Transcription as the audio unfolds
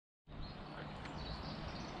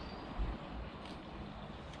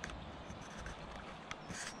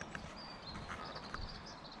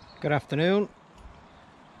Good afternoon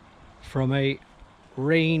from a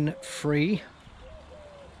rain-free,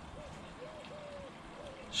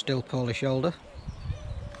 still poorly shoulder,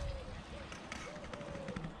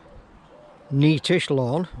 neatish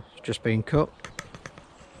lawn. It's just been cut.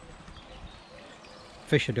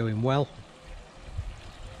 Fish are doing well.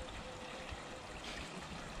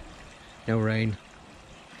 No rain,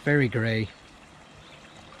 very grey,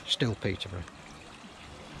 still Peterborough.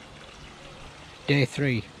 Day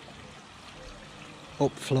 3,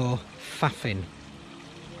 Upflow faffing.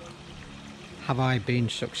 Have I been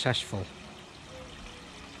successful?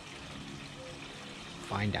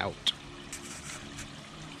 Find out.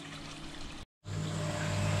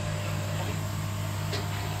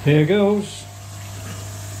 Here goes.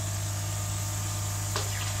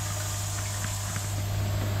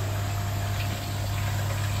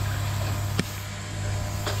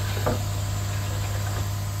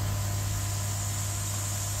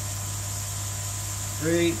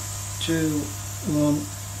 Three, two, one.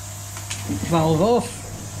 Valve off.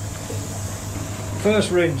 First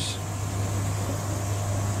rinse.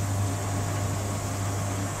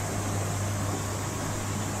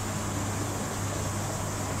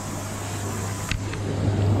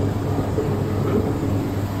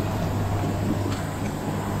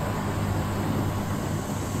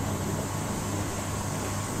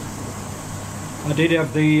 I did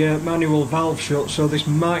have the manual valve shut, so this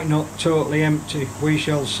might not totally empty. We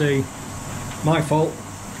shall see. My fault.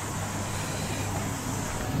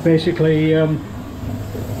 Basically, I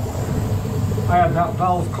had that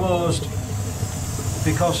valve closed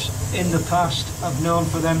because in the past I've known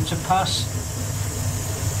for them to pass,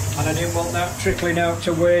 and I didn't want that trickling out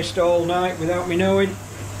to waste all night without me knowing.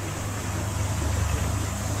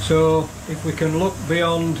 So if we can look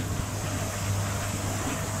beyond,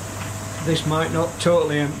 this might not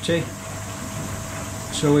totally empty.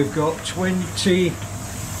 So we've got 20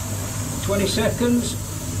 seconds.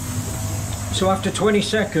 So after 20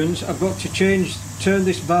 seconds I've got to turn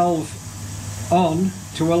this valve on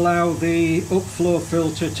to allow the upflow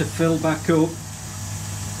filter to fill back up,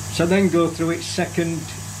 so then go through its second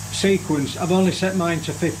sequence. I've only set mine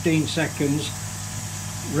to 15 seconds.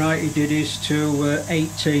 Righty did his to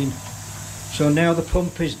 18. So now the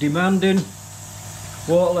pump is demanding,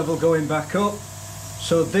 water level going back up,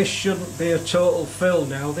 so this shouldn't be a total fill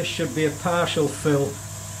now, this should be a partial fill.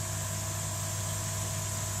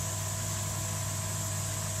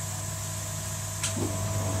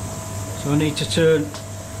 So I need to turn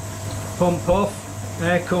pump off,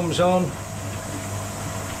 air comes on,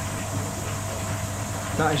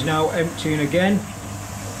 that is now emptying again,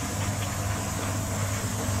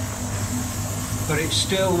 but it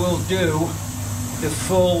still will do the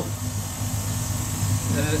full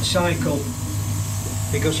cycle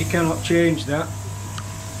because you cannot change that.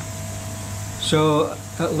 So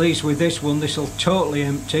at least with this one, this will totally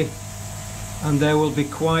empty, and there will be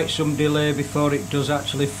quite some delay before it does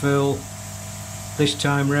actually fill this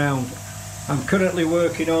time round. I'm currently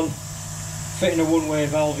working on fitting a one-way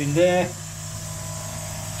valve in there,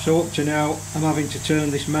 so up to now I'm having to turn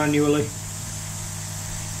this manually.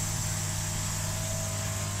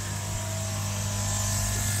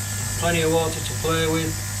 Plenty of water to play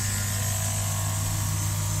with.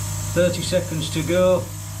 30 seconds to go.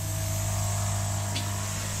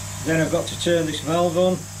 Then I've got to turn this valve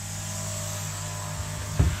on.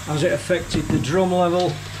 Has it affected the drum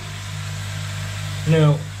level?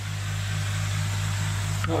 No.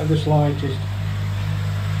 Not in the slightest.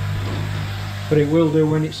 But it will do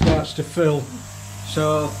when it starts to fill.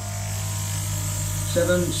 So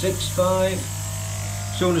 7, 6, 5.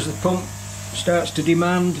 As soon as the pump starts to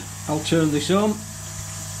demand, I'll turn this on.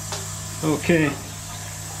 Okay,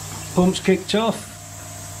 pump's kicked off,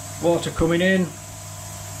 water coming in.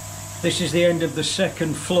 This is the end of the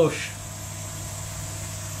second flush.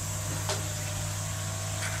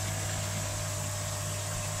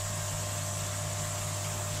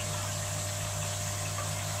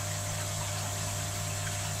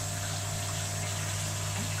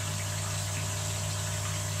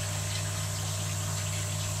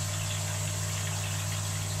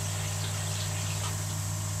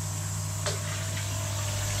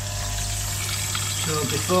 So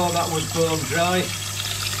before that was bone dry,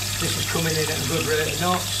 this is coming in at a good rate of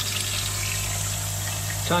knots.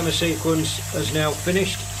 Timer sequence has now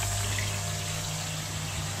finished.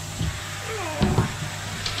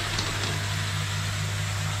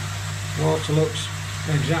 Water looks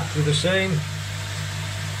exactly the same.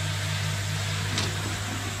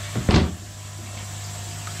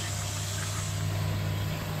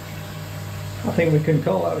 I think we can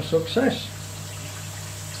call that a success.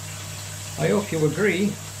 I hope you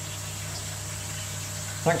agree.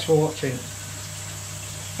 Thanks for watching.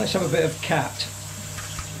 Let's have a bit of cat.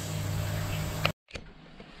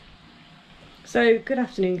 So, good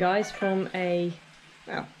afternoon guys from a,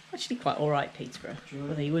 well, actually quite alright Peterborough,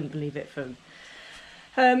 although you wouldn't believe it from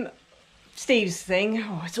Steve's thing.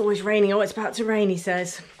 Oh, it's always raining, oh it's about to rain he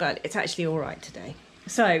says, but it's actually alright today.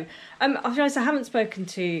 So, I've realised I haven't spoken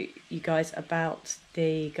to you guys about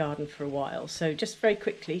the garden for a while, so just very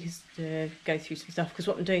quickly just go through some stuff, because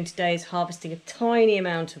what I'm doing today is harvesting a tiny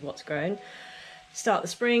amount of what's grown. Start the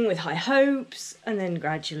spring with high hopes, and then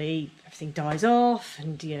gradually everything dies off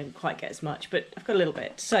and you don't quite get as much, but I've got a little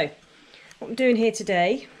bit. So what I'm doing here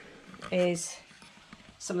today is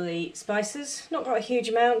some of the spices. Not got a huge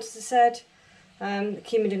amount, as I said. The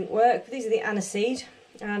cumin didn't work, but these are the aniseed,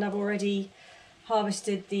 and I've already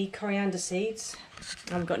harvested the coriander seeds.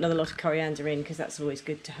 I've got another lot of coriander in because that's always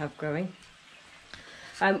good to have growing.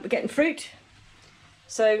 We're getting fruit.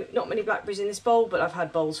 So not many blackberries in this bowl, but I've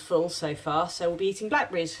had bowls full so far, so we'll be eating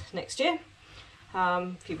blackberries next year.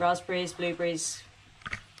 A few raspberries, blueberries,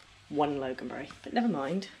 one loganberry, but never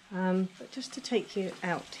mind. But just to take you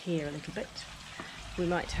out here a little bit, we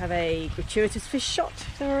might have a gratuitous fish shot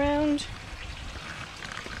if they're around.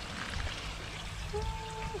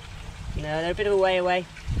 No, they're a bit of a way away.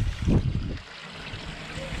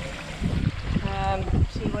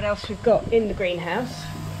 See what else we've got in the greenhouse.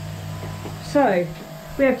 So,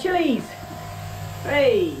 we have chilies.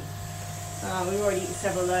 Hey! We've already eaten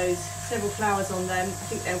several of those, several flowers on them. I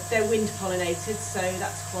think they're wind pollinated, so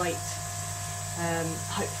that's quite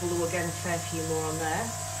hopeful that we'll get a fair few more on there.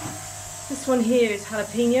 This one here is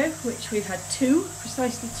jalapeno, which we've had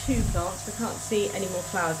precisely two plants. We can't see any more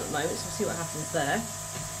flowers at the moment, so we'll see what happens there.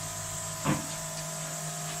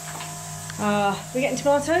 We're getting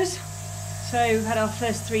tomatoes. So we've had our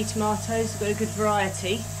first 3 tomatoes, we've got a good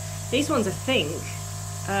variety. These ones, I think,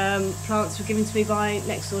 plants were given to me by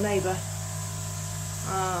next door neighbour.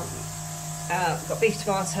 We've got beef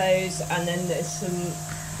tomatoes, and then there's some,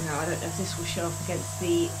 I don't know if this will show up against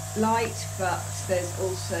the light, but there's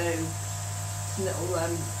also some little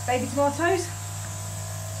baby tomatoes.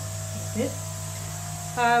 That's good.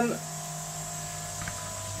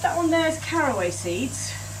 That one there is caraway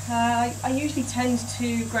seeds. I usually tend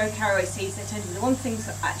to grow caraway seeds. They tend to be the one thing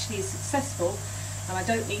that actually is successful and I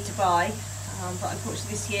don't need to buy, but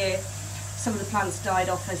unfortunately this year some of the plants died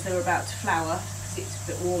off as they were about to flower because it's a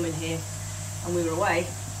bit warm in here and we were away.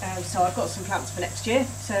 So I've got some plants for next year,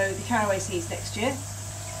 so the caraway seeds next year.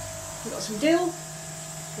 We've got some dill.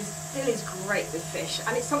 This dill is great with fish,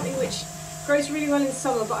 and it's something which grows really well in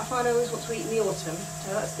summer, but I find I always want to eat in the autumn,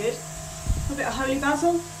 so that's good. A bit of holy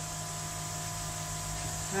basil.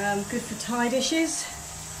 Good for Thai dishes.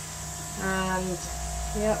 And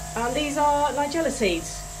yeah, and these are nigella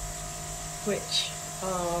seeds, which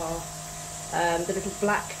are the little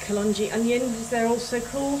black kalonji onion, as they're also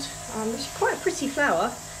called, which is quite a pretty flower.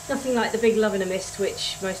 Nothing like the big love in a mist,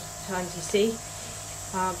 which most times you see,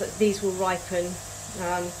 but these will ripen.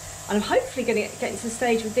 And I'm hopefully going to get into the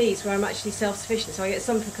stage with these where I'm actually self-sufficient, so I get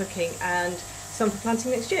some for cooking and some for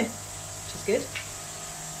planting next year, which is good.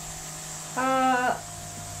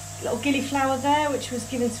 Little gillyflower there, which was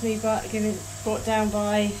given to me brought down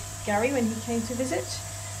by Gary when he came to visit,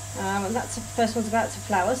 and that's the first one's about to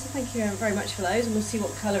flower, so thank you very much for those, and we'll see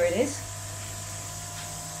what colour it is.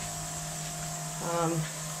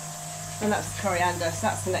 And that's the coriander, so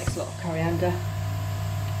that's the next lot of coriander,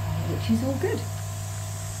 which is all good.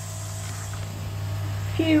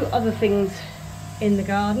 A few other things in the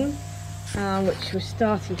garden, which we're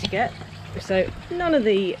starting to get. So none of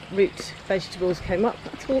the root vegetables came up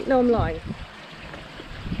at all. No, I'm lying.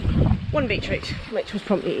 One beetroot, which was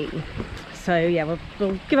promptly eaten. So yeah,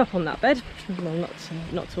 we'll give up on that bed. We'll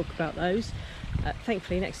not talk about those.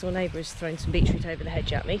 Thankfully, next door neighbour has thrown some beetroot over the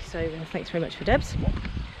hedge at me. So thanks very much for Debs.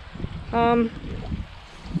 Onions,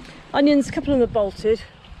 a couple of them are bolted,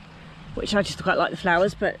 which I just quite like the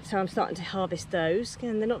flowers, but so I'm starting to harvest those.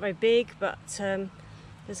 Again, they're not very big, but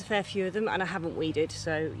there's a fair few of them, and I haven't weeded.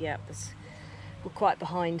 So yeah, we're quite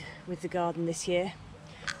behind with the garden this year.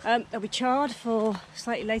 They'll be charred for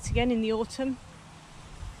slightly late again in the autumn,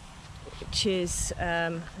 which is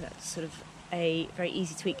that's sort of a very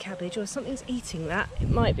easy to eat cabbage, or something's eating that. It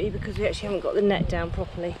might be because we actually haven't got the net down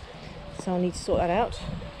properly, so I'll need to sort that out.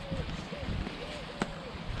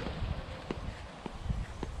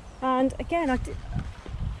 And again, I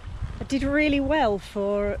did really well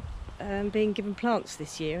for being given plants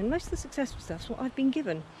this year, and most of the successful stuff's what I've been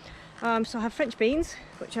given. So I have French beans,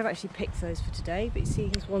 which I've actually picked those for today, but you see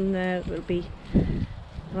there's one there that will be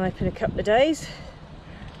ripe in a couple of days.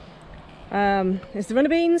 There's the runner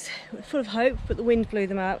beans, full of hope, but the wind blew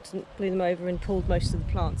them out and blew them over and pulled most of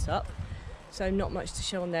the plants up. So not much to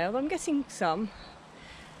show on there, but I'm getting some.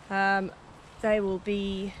 They will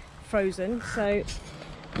be frozen. So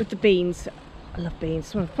with the beans, I love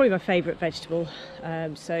beans, it's probably my favourite vegetable.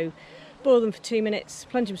 So boil them for 2 minutes,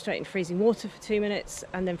 plunge them straight in freezing water for 2 minutes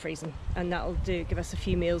and then freeze them. And that'll give us a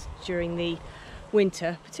few meals during the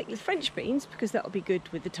winter, particularly French beans, because that'll be good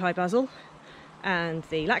with the Thai basil and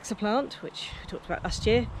the laxa plant, which we talked about last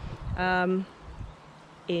year,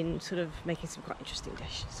 in sort of making some quite interesting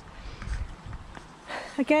dishes.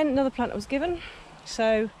 Again, another plant I was given.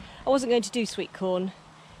 So I wasn't going to do sweet corn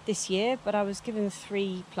this year, but I was given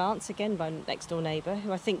 3 plants again by next door neighbour,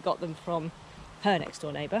 who I think got them from her next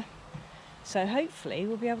door neighbour. So hopefully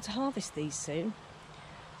we'll be able to harvest these soon.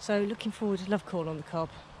 So looking forward to love corn on the cob.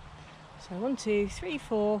 So 1, 2, 3,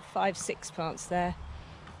 4, 5, 6 plants there,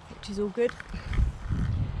 which is all good.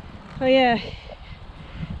 Oh yeah,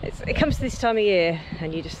 it comes to this time of year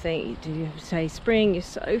and you just think, do you say spring, you're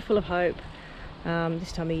so full of hope.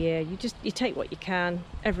 This time of year you take what you can.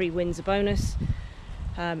 Every win's a bonus.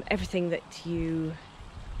 Everything that you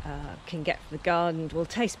can get from the garden will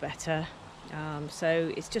taste better.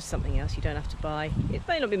 So it's just something else you don't have to buy. It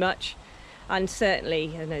may not be much, and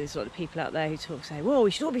certainly I know there's a lot of people out there who say, well, we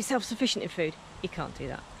should all be self-sufficient in food. You can't do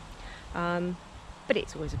that, but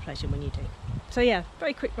it's always a pleasure when you do. So yeah,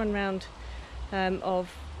 very quick run round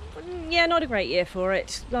of, yeah, not a great year for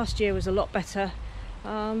it. Last year was a lot better,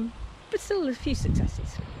 but still a few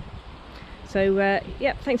successes. So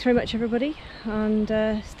yeah, thanks very much everybody, and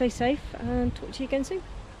stay safe, and talk to you again soon.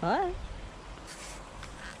 Bye.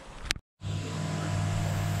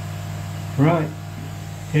 Right,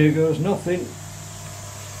 here goes nothing.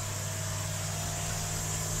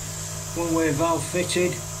 One-way valve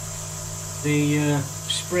fitted. The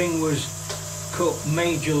spring was cut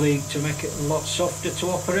majorly to make it a lot softer to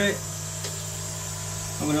operate.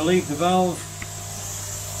 I'm going to leave the valve.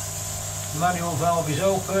 Manual valve is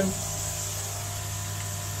open.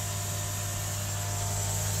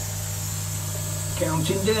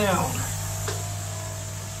 Counting down.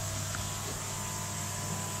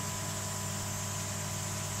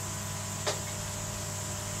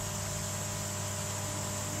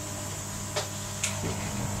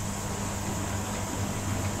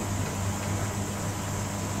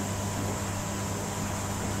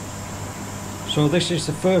 So this is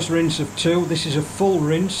the first rinse of 2. This is a full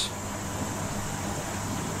rinse.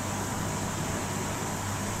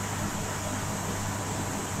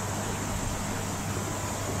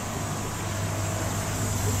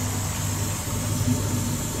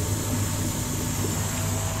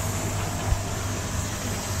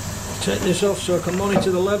 Take this off so I can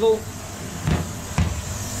monitor the level.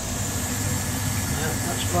 Yeah,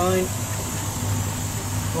 that's fine.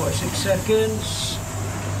 46 seconds.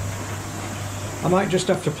 I might just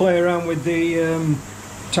have to play around with the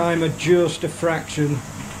timer just a fraction.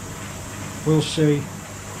 We'll see.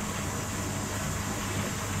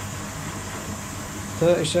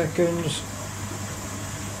 30 seconds.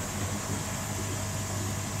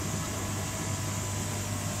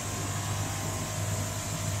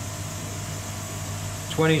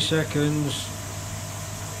 Twenty seconds.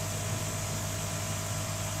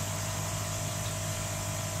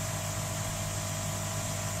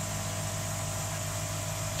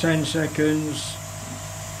 10 seconds.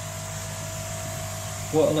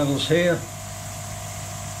 Water levels here.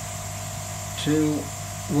 2,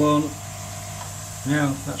 1.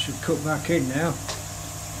 Now that should cut back in now.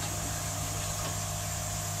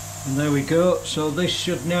 And there we go. So this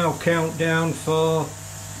should now count down for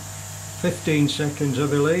 15 seconds, I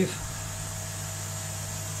believe.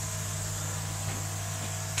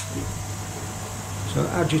 So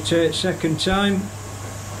agitate second time.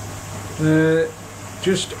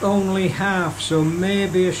 Just only half, so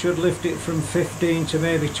maybe I should lift it from 15 to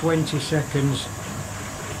maybe 20 seconds.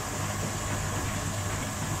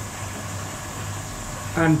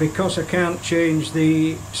 And because I can't change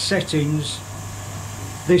the settings,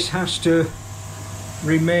 this has to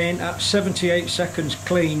remain at 78 seconds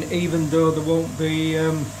clean, even though there won't be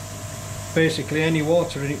basically any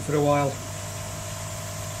water in it for a while.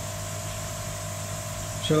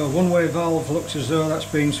 So one-way valve looks as though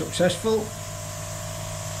that's been successful.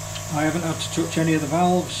 I haven't had to touch any of the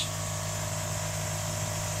valves.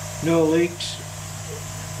 No leaks,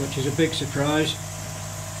 which is a big surprise.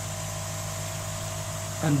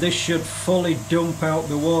 And this should fully dump out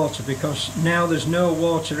the water, because now there's no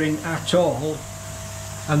water in at all,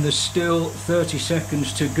 and there's still 30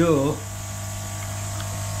 seconds to go.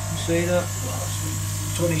 See that?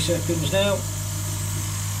 20 seconds now.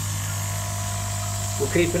 We'll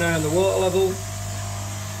keep an eye on the water level.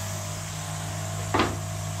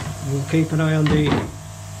 We'll keep an eye on the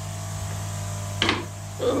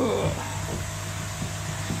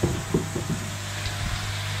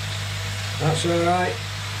that's alright.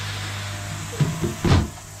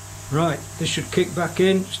 Right, this should kick back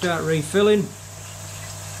in, start refilling.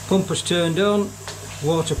 Pump has turned on,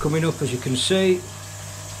 water coming up as you can see.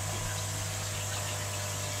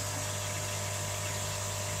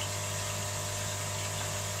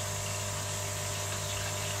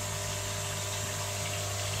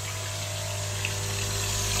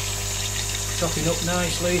 Topping up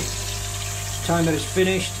nicely. Time that it's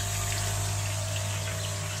finished.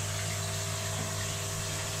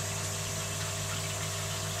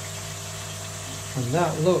 And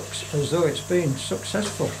that looks as though it's been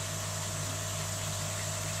successful.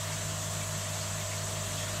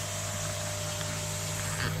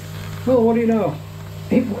 Well, what do you know?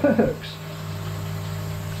 It works.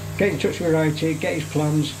 Get in touch with IT, get his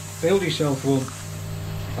plans, build yourself one.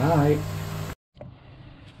 Bye.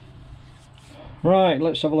 Right,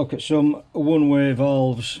 let's have a look at some one-way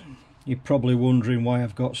valves. You're probably wondering why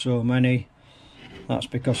I've got so many. That's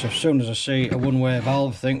because as soon as I see a one-way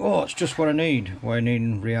valve, I think, oh, it's just what I need. When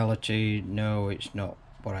in reality, no, it's not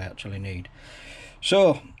what I actually need.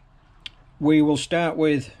 So, we will start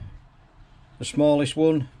with the smallest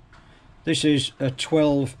one. This is a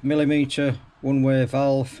 12mm one-way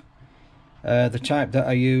valve. The type that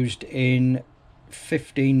I used in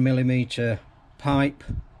 15mm pipe.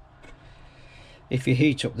 If you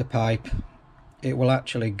heat up the pipe, it will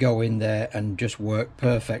actually go in there and just work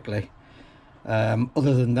perfectly.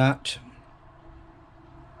 Other than that,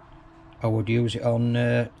 I would use it on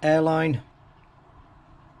airline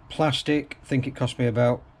plastic. I think it cost me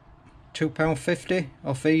about £2.50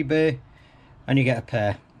 off eBay, and you get a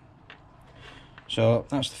pair. So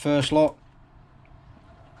that's the first lot.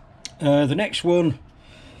 The next one,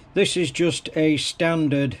 this is just a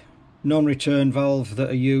standard non-return valve that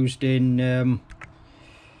are used in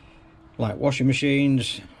like washing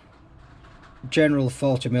machines, general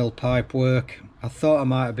 40mm pipe work. I thought I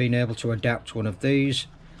might have been able to adapt one of these,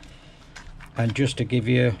 and just to give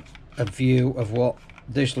you a view of what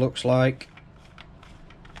this looks like,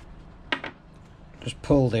 just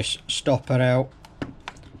pull this stopper out,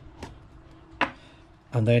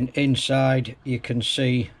 and then inside you can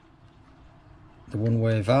see the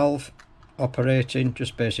one-way valve operating,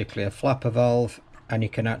 just basically a flapper valve, and you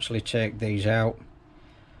can actually take these out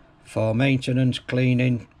for maintenance,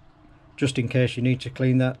 cleaning, just in case you need to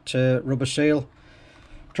clean that rubber seal.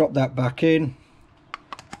 Drop that back in,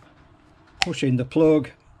 push in the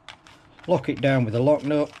plug, lock it down with a lock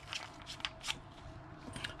nut,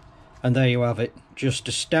 and there you have it. Just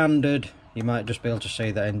a standard, you might just be able to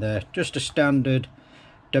see that in there, just a standard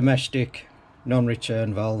domestic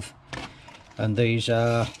non-return valve. And these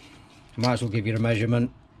are, I might as well give you a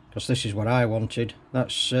measurement because this is what I wanted.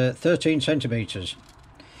 That's 13 centimeters,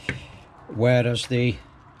 whereas these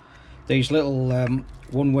little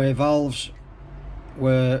one-way valves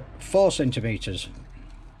were 4 centimeters.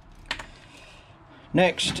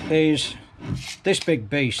 Next is this big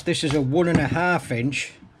beast. This is a 1.5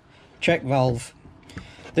 inch check valve.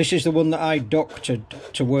 This is the one that I ducted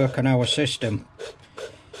to work on our system.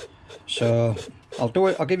 So I'll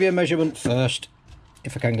give you a measurement first,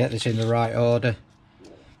 if I can get this in the right order,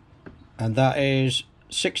 and that is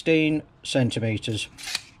 16 centimeters.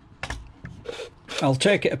 I'll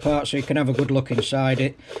take it apart so you can have a good look inside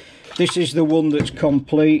it. This is the one that's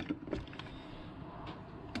complete.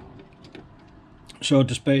 So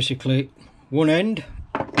just basically one end,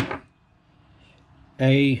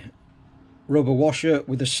 a rubber washer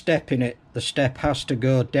with a step in it. The step has to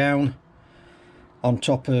go down on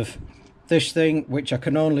top of this thing, which I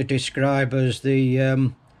can only describe as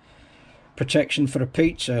the protection for a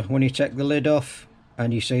pizza. When you take the lid off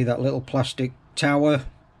and you see that little plastic tower,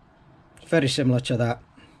 very similar to that.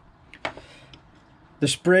 The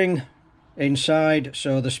spring inside,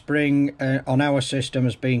 so the spring on our system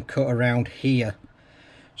has been cut around here,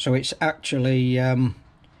 so it's actually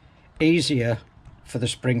easier for the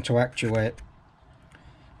spring to actuate,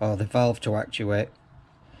 or the valve to actuate.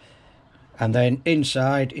 And then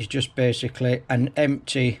inside is just basically an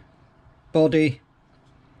empty body,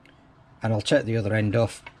 and I'll take the other end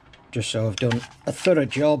off just so I've done a thorough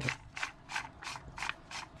job.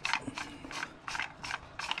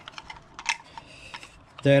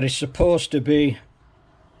 There is supposed to be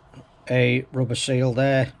a rubber seal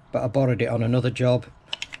there, but I borrowed it on another job,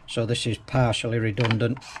 so this is partially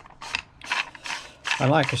redundant. And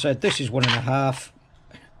like I said, this is 1.5,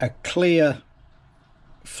 a clear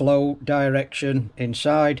flow direction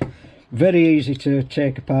inside. Very easy to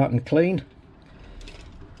take apart and clean.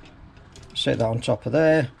 Set that on top of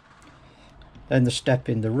there. Then the step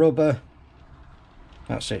in the rubber.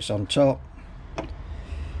 That sits on top.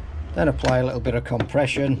 Then apply a little bit of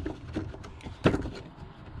compression.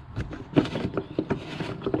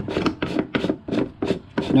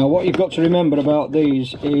 Now what you've got to remember about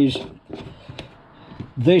these is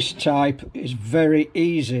this type is very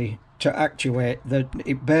easy to actuate, that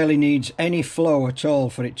it barely needs any flow at all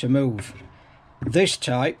for it to move. This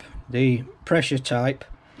type, the pressure type,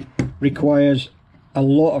 requires a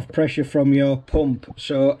lot of pressure from your pump,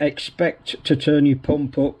 so expect to turn your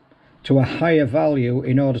pump up to a higher value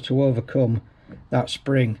in order to overcome that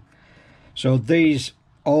spring. So these,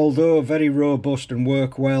 although very robust and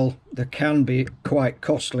work well, they can be quite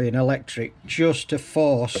costly in electric, just to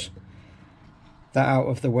force that out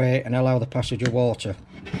of the way and allow the passage of water.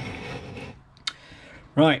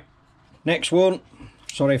 Right, next one,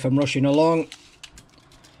 sorry if I'm rushing along.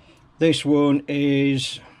 This one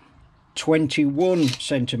is 21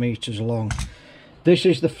 centimeters long. This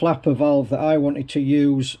is the flapper valve that I wanted to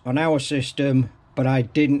use on our system, but I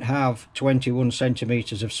didn't have 21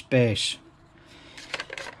 centimeters of space.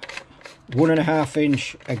 1.5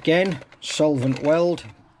 inch again, solvent weld,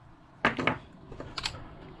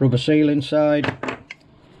 rubber seal inside.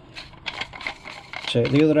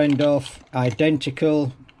 Take the other end off,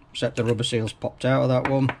 identical, except the rubber seal's popped out of that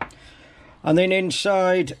one. And then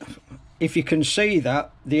inside, if you can see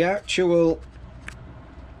that, the actual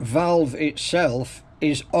valve itself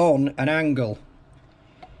is on an angle,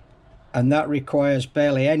 and that requires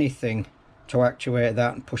barely anything to actuate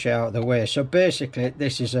that and push it out of the way. So basically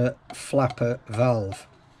this is a flapper valve.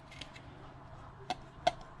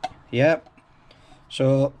 Yep.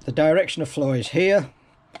 So the direction of flow is here,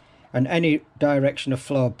 and any direction of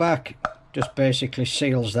flow back just basically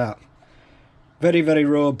seals that. Very, very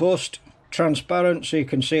robust, transparent, so you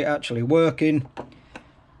can see it actually working.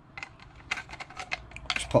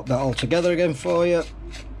 Just pop that all together again for you.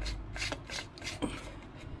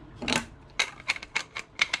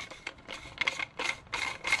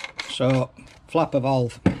 So, flapper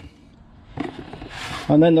valve.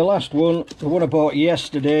 And then the last one, the one I bought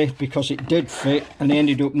yesterday because it did fit and I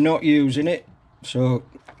ended up not using it. So,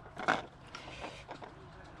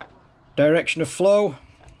 direction of flow.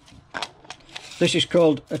 This is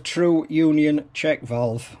called a true union check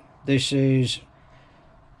valve. This is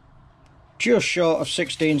just short of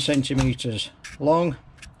 16 centimeters long.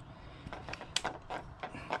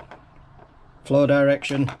 Flow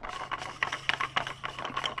direction.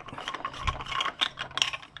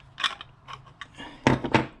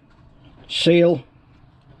 Seal.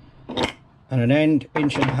 And an end,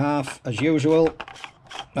 1.5 inch as usual.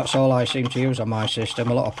 That's all I seem to use on my system.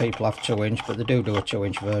 A lot of people have 2 inch, but they do a 2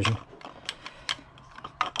 inch version.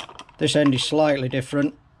 This end is slightly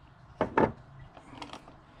different.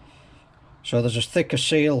 So there's a thicker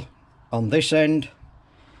seal on this end,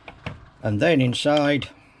 and then inside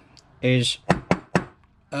is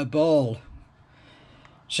a ball.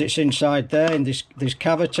 Sits inside there in this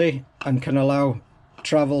cavity and can allow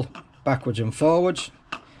travel backwards and forwards.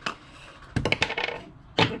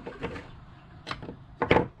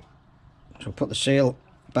 So put the seal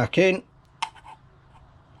back in.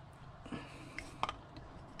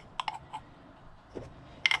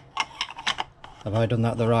 Have I done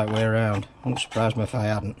that the right way around? Wouldn't surprise me if I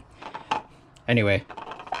hadn't. Anyway,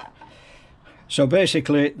 so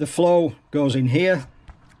basically the flow goes in here,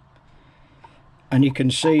 and you can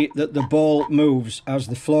see that the ball moves as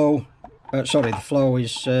the flow, the flow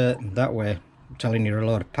is that way. I'm telling you a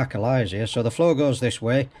load of pack of lies here. So the flow goes this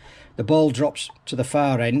way, the ball drops to the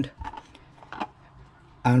far end,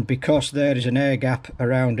 and because there is an air gap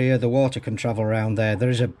around here, the water can travel around there. There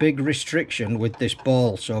is a big restriction with this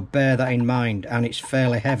ball, so bear that in mind, and it's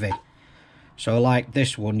fairly heavy. So like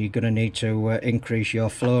this one, you're going to need to increase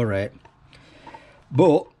your flow rate.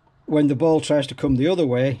 But when the ball tries to come the other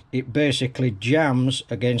way, it basically jams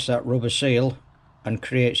against that rubber seal and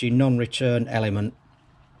creates a non-return element.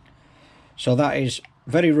 So that is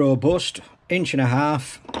very robust,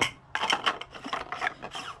 1.5 inch.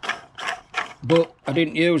 But I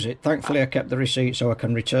didn't use it. Thankfully I kept the receipt so I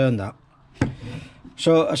can return that.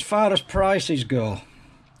 So as far as prices go,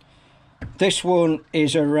 this one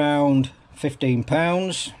is around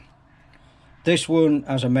 £15. This one,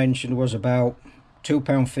 as I mentioned, was about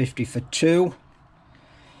 £2.50 for two.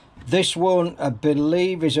 This one I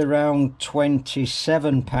believe is around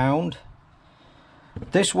 £27.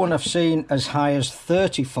 This one I've seen as high as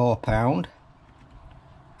 £34,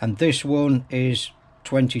 and this one is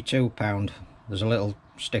 £22. There's a little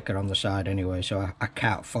sticker on the side anyway, so I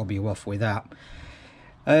can't fob you off with that.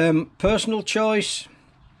 Personal choice,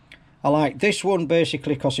 I like this one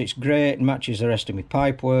basically because it's great and matches the rest of my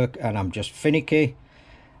pipe work, and I'm just finicky.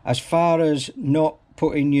 As far as not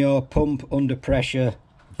putting your pump under pressure,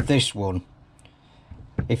 this one.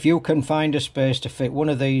 If you can find a space to fit one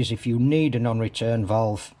of these, if you need a non-return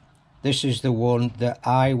valve, this is the one that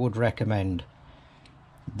I would recommend.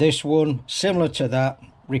 This one, similar to that,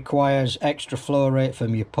 requires extra flow rate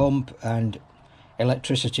from your pump, and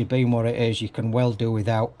electricity being what it is, you can well do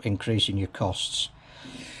without increasing your costs.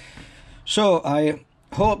 So I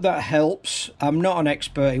hope that helps. I'm not an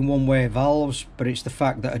expert in one-way valves, but it's the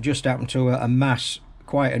fact that I just happen to amass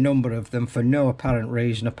quite a number of them for no apparent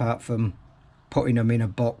reason apart from putting them in a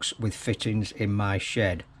box with fittings in my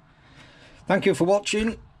shed. Thank you for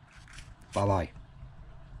watching. Bye bye.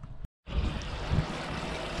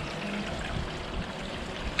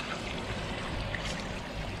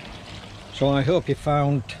 So I hope you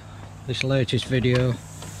found this latest video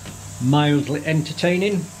mildly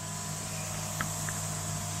entertaining.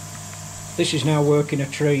 This is now working a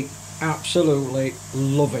treat. Absolutely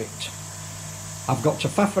love it. I've got to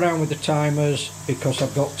faff around with the timers because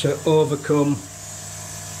I've got to overcome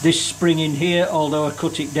this spring in here, although I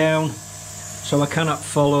cut it down, so I cannot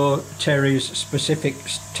follow Terry's specific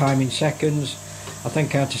time in seconds. I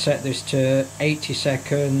think I had to set this to 80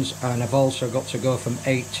 seconds, and I've also got to go from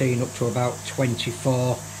 18 up to about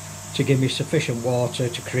 24 to give me sufficient water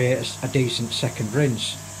to create a decent second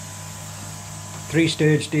rinse.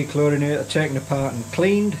 3-stage dechlorinator taken apart and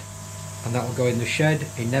cleaned, and that will go in the shed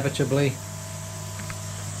inevitably.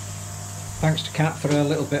 Thanks to Kat for a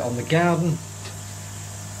little bit on the garden.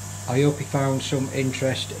 I hope you found some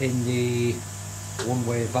interest in the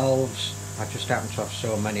one-way valves. I just happen to have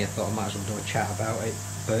so many, I thought I might as well do a chat about it,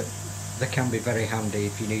 but they can be very handy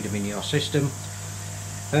if you need them in your system.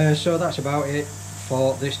 So that's about it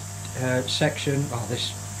for this section, or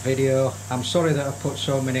this video. I'm sorry that I've put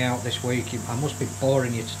so many out this week. I must be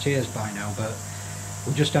boring you to tears by now, but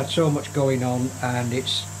we've just had so much going on, and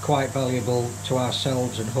it's quite valuable to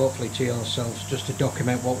ourselves and hopefully to yourselves just to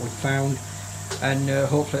document what we've found, and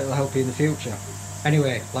hopefully it'll help you in the future.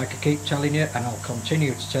 Anyway, like I keep telling you, and I'll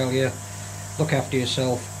continue to tell you, look after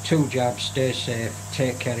yourself, 2 jabs, stay safe,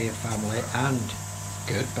 take care of your family, and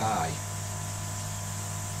goodbye.